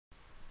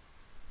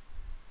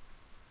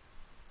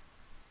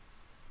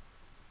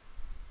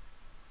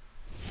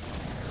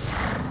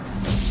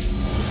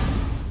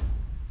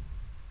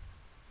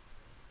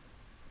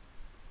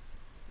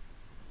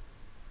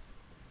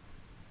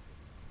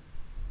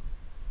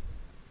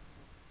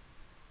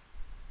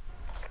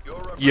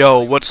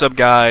Yo, what's up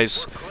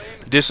guys?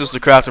 This is the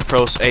Crafting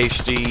Pros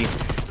HD,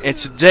 and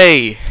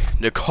today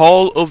the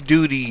Call of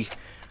Duty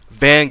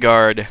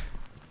Vanguard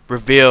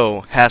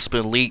reveal has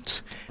been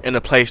leaked in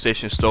the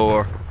PlayStation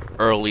Store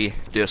early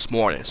this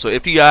morning. So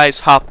if you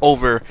guys hop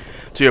over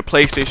to your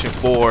PlayStation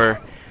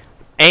 4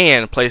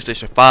 and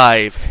PlayStation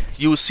 5,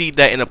 you will see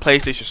that in the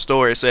PlayStation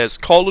Store it says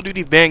Call of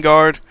Duty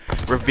Vanguard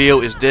reveal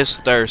is this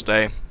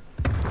Thursday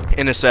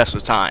in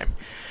excessive time.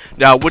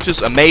 Now, which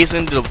is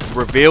amazing, the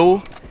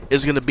reveal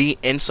is going to be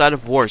inside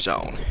of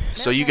Warzone.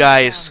 So you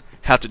guys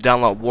have to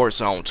download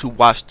Warzone to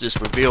watch this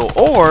reveal,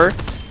 or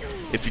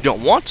if you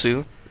don't want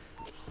to,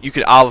 you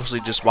can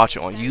obviously just watch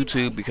it on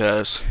YouTube,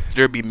 because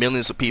there'll be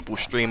millions of people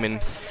streaming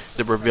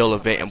the reveal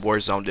event in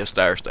Warzone this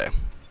Thursday.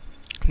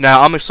 Now,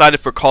 I'm excited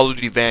for Call of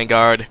Duty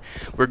Vanguard.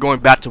 We're going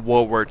back to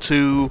World War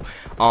II.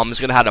 It's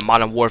going to have the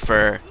Modern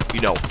Warfare,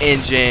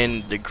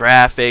 engine, the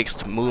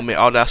graphics, the movement,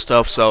 all that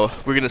stuff. So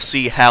we're going to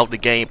see how the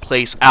game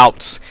plays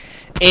out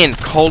in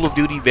Call of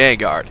Duty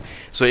Vanguard.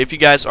 So if you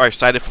guys are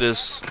excited for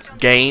this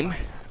game,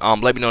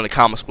 let me know in the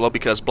comments below,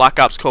 because Black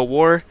Ops Cold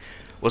War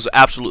was an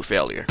absolute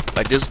failure.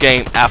 Like, this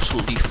game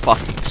absolutely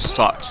fucking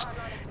sucks.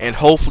 And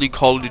hopefully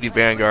Call of Duty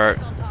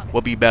Vanguard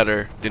will be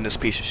better than this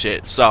piece of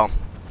shit. So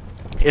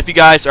if you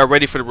guys are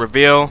ready for the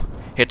reveal,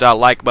 hit that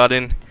like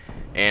button.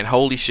 And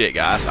holy shit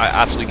guys, I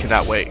absolutely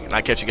cannot wait. And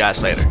I'll catch you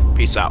guys later.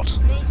 Peace out.